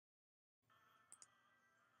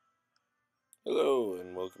Hello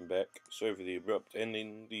and welcome back. Sorry for the abrupt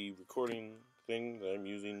ending. The recording thing that I'm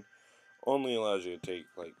using only allows you to take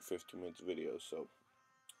like 15 minutes video, so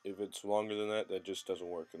if it's longer than that, that just doesn't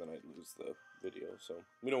work and then I lose the video, so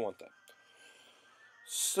we don't want that.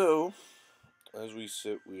 So, as we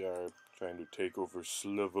sit, we are trying to take over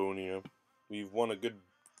Slavonia. We've won a good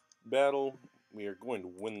battle. We are going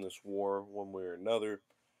to win this war one way or another.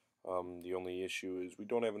 The only issue is we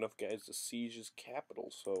don't have enough guys to siege his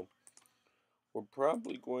capital, so we're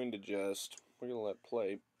probably going to we're going to let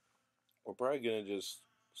play. We're probably going to just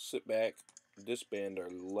sit back, disband our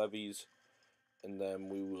levies, and then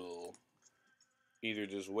we will either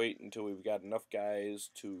just wait until we've got enough guys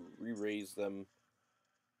to re-raise them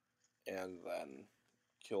and then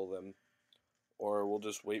kill them, or we'll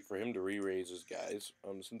just wait for him to re-raise his guys.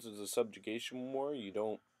 Since it's a subjugation war, you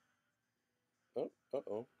don't... Oh,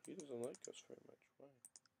 uh-oh, he doesn't like us very much. Why?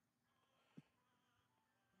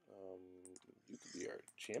 You could be our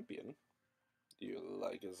champion. Do you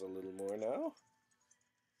like us a little more now?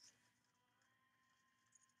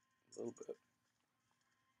 A little bit.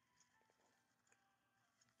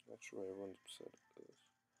 Not sure why everyone's upset at this.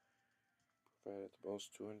 Provided at the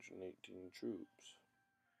most 218 troops.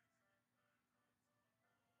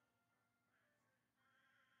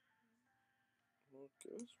 Well,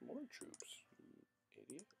 give us more troops, you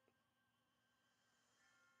idiot.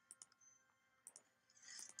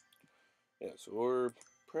 Yeah, so we're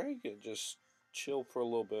probably gonna just chill for a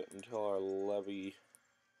little bit until our levy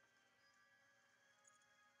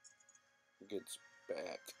gets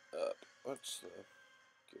back up. What's the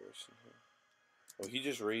garrison here? Oh, he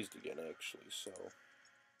just raised again, actually, so...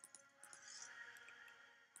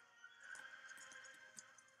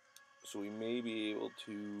 So we may be able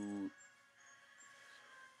to...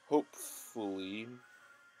 Hopefully...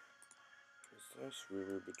 Is this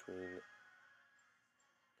river between...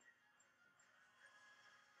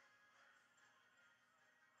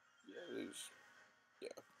 Yeah, there's... Yeah,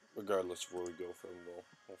 regardless of where we go from, we'll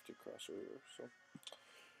have to cross a river, so...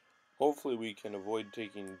 Hopefully we can avoid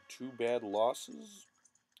taking too bad losses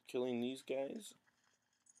killing these guys,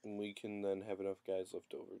 and we can then have enough guys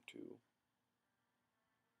left over to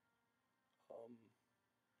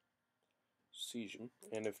siege them.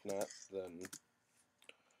 And if not, then,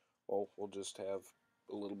 well, we'll just have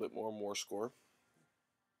a little bit more score.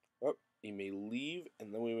 Oh, he may leave,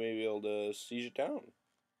 and then we may be able to siege it down.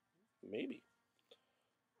 Maybe.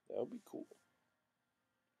 That would be cool.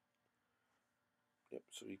 Yep,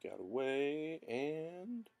 so he got away,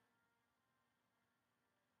 and...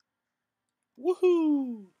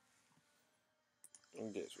 Woohoo!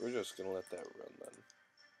 Okay, so we're just gonna let that run then.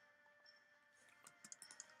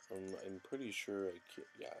 I'm pretty sure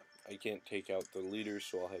I can't take out the leaders,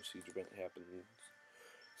 so I'll have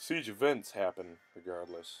siege events happen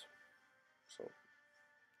regardless. So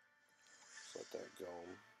let's let that go.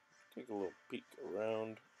 Take a little peek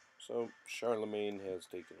around. So Charlemagne has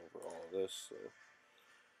taken over all of this, so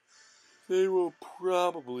they will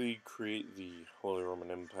probably create the Holy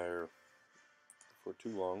Roman Empire for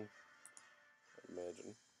too long, I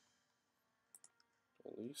imagine.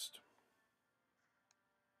 At least.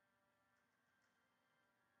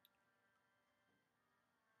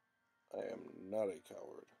 I am not a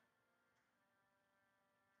coward.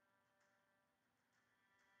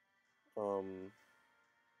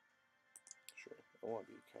 Sure, I want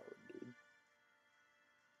to be a coward, dude.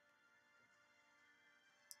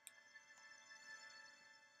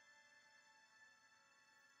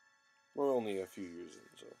 We're only a few years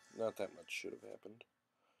in, so not that much should have happened.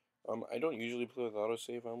 I don't usually play with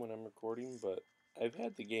autosave on when I'm recording, but I've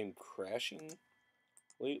had the game crashing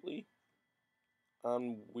lately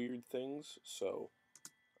on weird things, so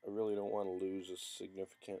I really don't want to lose a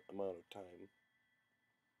significant amount of time.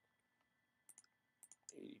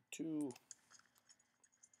 82.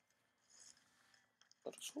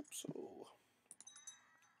 Let us hope so.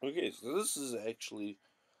 Okay, so this is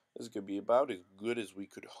going to be about as good as we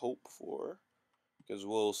could hope for, because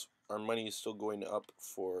our money is still going up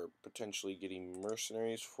for potentially getting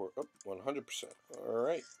mercenaries for 100%. All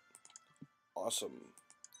right, awesome.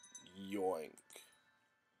 Yoink.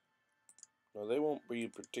 Now they won't be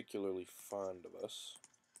particularly fond of us,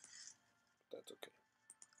 but that's okay.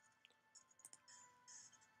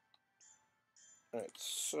 All right,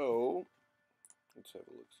 so let's have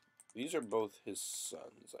a look. These are both his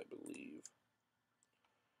sons, I believe.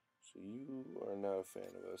 So you are not a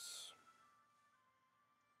fan of us.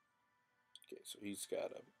 Okay, so he's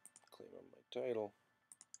got a claim on my title.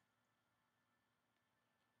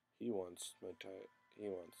 He wants my title. He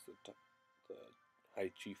wants the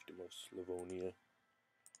High Chiefdom of Slavonia,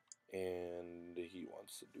 and he wants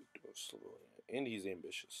wants the Dukedom of Slavonia, and he's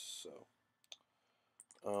ambitious, so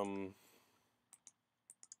and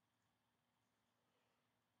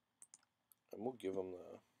we'll give him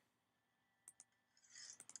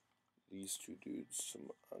these two dudes some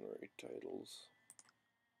honorary titles,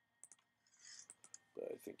 but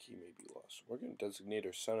I think he may be lost. We're going to designate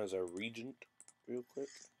our son as our regent real quick,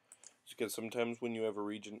 because sometimes when you have a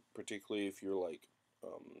regent, particularly if you're like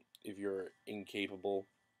if you're incapable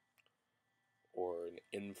or an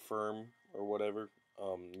infirm or whatever,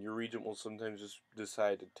 your regent will sometimes just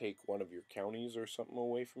decide to take one of your counties or something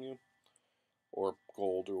away from you, or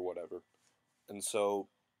gold or whatever. And so,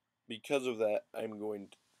 because of that, I'm going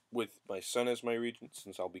to, with my son as my regent,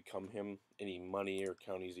 since I'll become him, any money or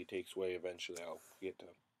counties he takes away, eventually I'll get to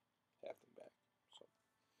have them back. So,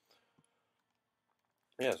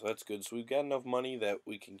 yeah, so that's good. So we've got enough money that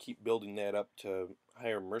we can keep building that up to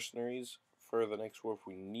hire mercenaries for the next war if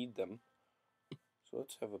we need them. So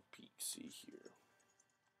let's have a peek, see here.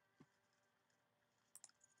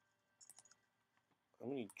 How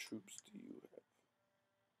many troops do you have?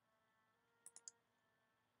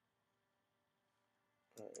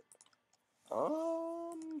 Alright.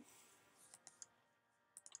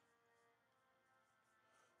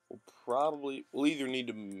 We'll either need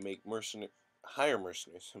to hire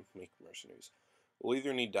mercenaries. Make mercenaries. We'll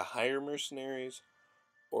either need to hire mercenaries,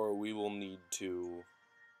 or we will need to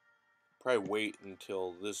probably wait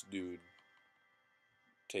until this dude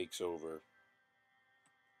takes over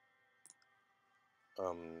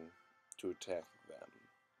to attack them.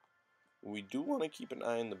 We do want to keep an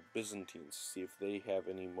eye on the Byzantines, see if they have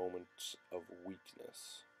any moments of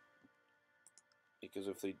weakness. Because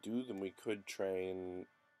if they do, then we could try and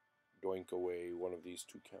doink away one of these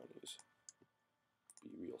two counties.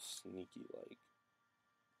 Be real sneaky like.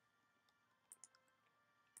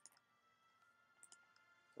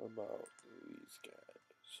 What about these guys?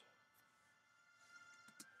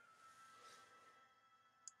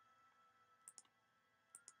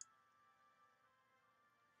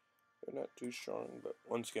 They're not too strong, but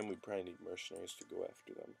once again, we probably need mercenaries to go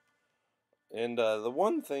after them. And the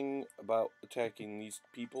one thing about attacking these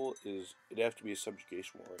people is it'd have to be a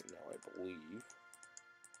subjugation war right now, I believe.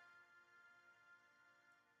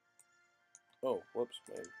 Oh, whoops,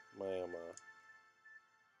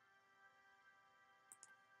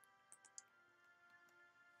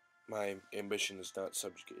 my ambition is not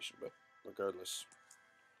subjugation, but regardless,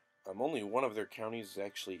 only one of their counties is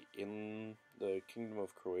actually in the Kingdom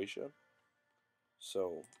of Croatia,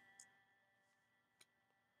 so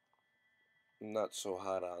I'm not so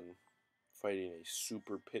hot on fighting a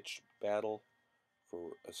super pitched battle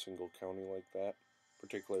for a single county like that,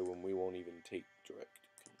 particularly when we won't even take direct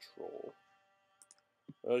control.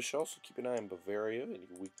 We should also keep an eye on Bavaria. Any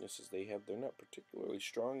weaknesses they have, they're not particularly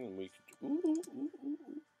strong, and we could. Ooh,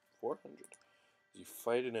 400. Is he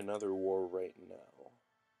fighting another war right now?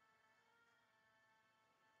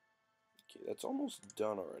 Okay, that's almost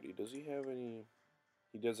done already. Does he have any?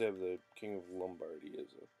 He does have the King of Lombardy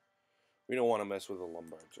as a. We don't want to mess with the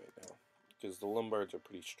Lombards right now, because the Lombards are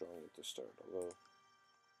pretty strong at the start. Although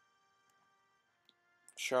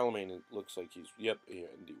Charlemagne, it looks like he's in D1.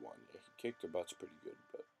 Yeah, he kicked their butts pretty good,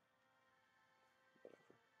 but.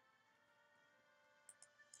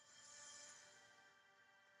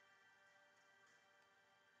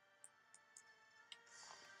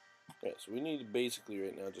 Yeah, so we need to basically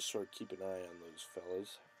right now just sort of keep an eye on those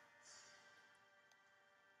fellas.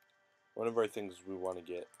 One of our things is we want to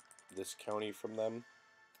get this county from them.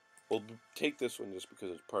 We'll take this one just because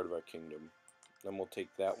it's part of our kingdom. Then we'll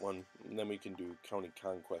take that one, and then we can do county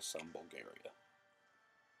conquests on Bulgaria.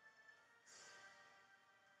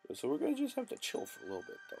 So we're going to just have to chill for a little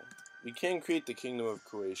bit, though. We can create the Kingdom of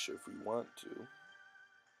Croatia if we want to.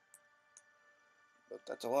 But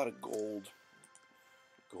that's a lot of gold.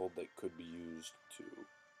 Gold that could be used to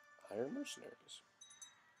hire mercenaries.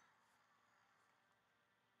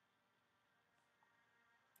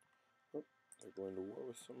 Oh, they're going to war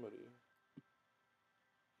with somebody.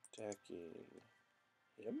 Attacking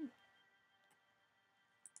him?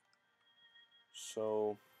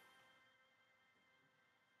 So,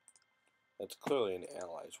 that's clearly an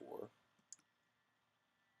allies war.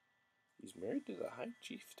 He's married to the High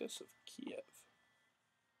Chiefess of Kiev.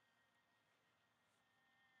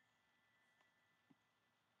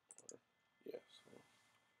 Yes.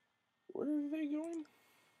 Where are they going?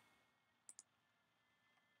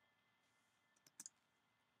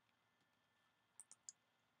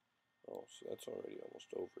 Oh, so that's already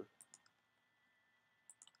almost over.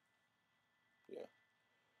 Yeah.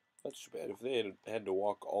 That's too bad. If they had to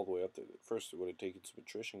walk all the way up there, at first it would have taken some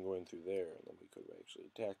attrition going through there, and then we could have actually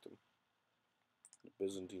attacked them. The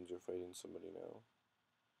Byzantines are fighting somebody now.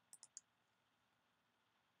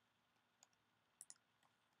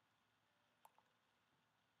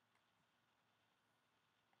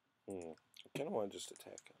 I kind of want to just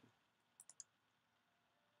attack him.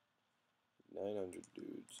 900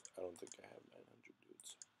 dudes. I don't think I have 900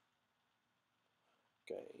 dudes.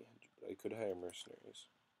 Okay, 800, but I could hire mercenaries.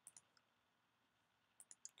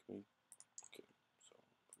 Can we? Okay, so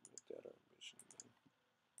make that our mission then.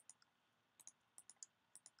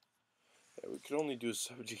 Yeah, we could only do a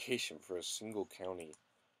subjugation for a single county,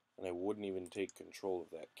 and I wouldn't even take control of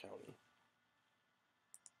that county.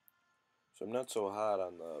 So I'm not so hot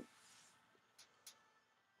on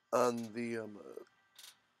the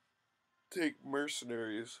take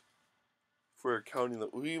mercenaries for a county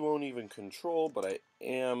that we won't even control, but I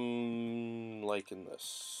am liking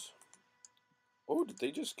this. Oh, did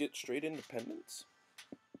they just get straight independence?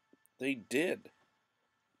 They did.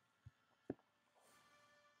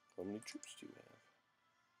 How many troops do you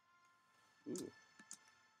have?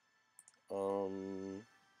 Ooh.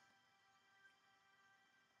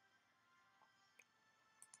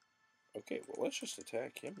 Okay, well, let's just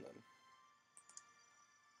attack him then.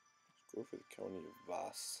 Let's go for the county of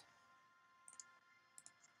Vas.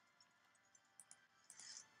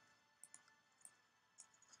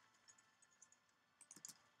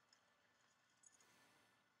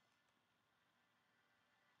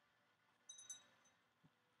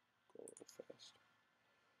 Go a little fast.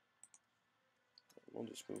 We'll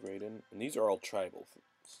just move right in. And these are all tribal,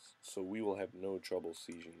 so we will have no trouble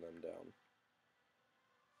sieging them down.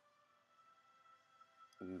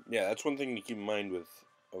 And yeah, that's one thing to keep in mind with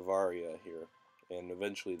Avaria here, and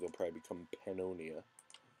eventually they'll probably become Pannonia,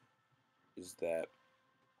 is that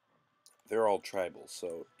they're all tribal,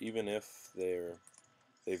 so even if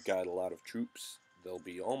they've got a lot of troops, they'll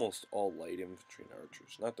be almost all light infantry and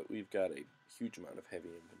archers. Not that we've got a huge amount of heavy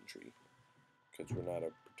infantry, because we're not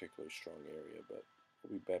a particularly strong area, but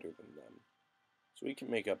we'll be better than them. So we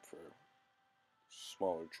can make up for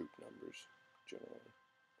smaller troop numbers, generally.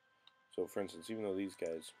 So, for instance, even though he's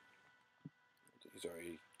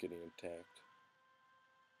already getting attacked.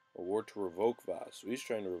 A war to revoke Vas. So he's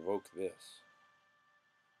trying to revoke this.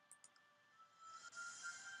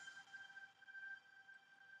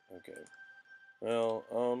 Okay. Well,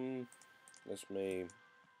 this may...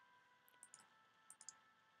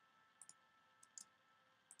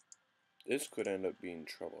 This could end up being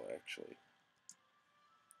trouble, actually.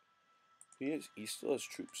 He still has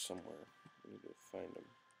troops somewhere. We need to find him.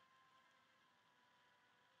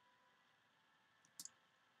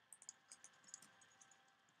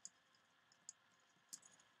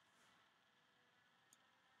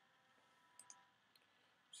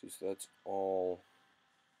 See, so that's all...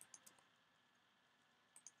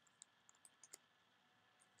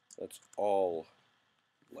 That's all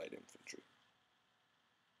light infantry.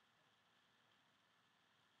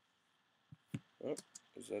 Oh,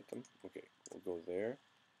 is that them? Okay, we'll go there.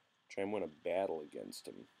 Try and win a battle against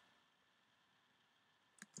him.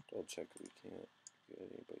 Double check if we can't get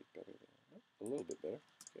anybody better than that. A little bit better.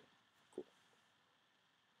 Okay, cool.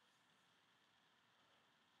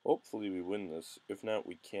 Hopefully we win this. If not,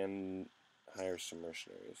 we can hire some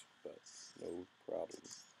mercenaries, but no problem.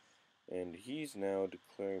 And he's now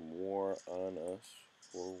declaring war on us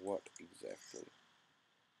for what exactly?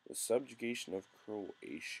 The subjugation of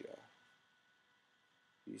Croatia.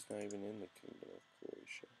 He's not even in the Kingdom of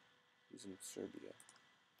Croatia. He's in Serbia.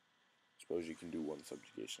 I suppose you can do one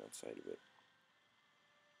subjugation outside of it.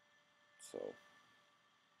 So...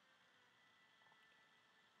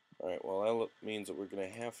 Alright, well that means that we're going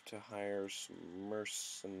to have to hire some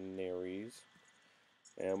mercenaries.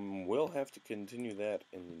 And we'll have to continue that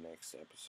in the next episode.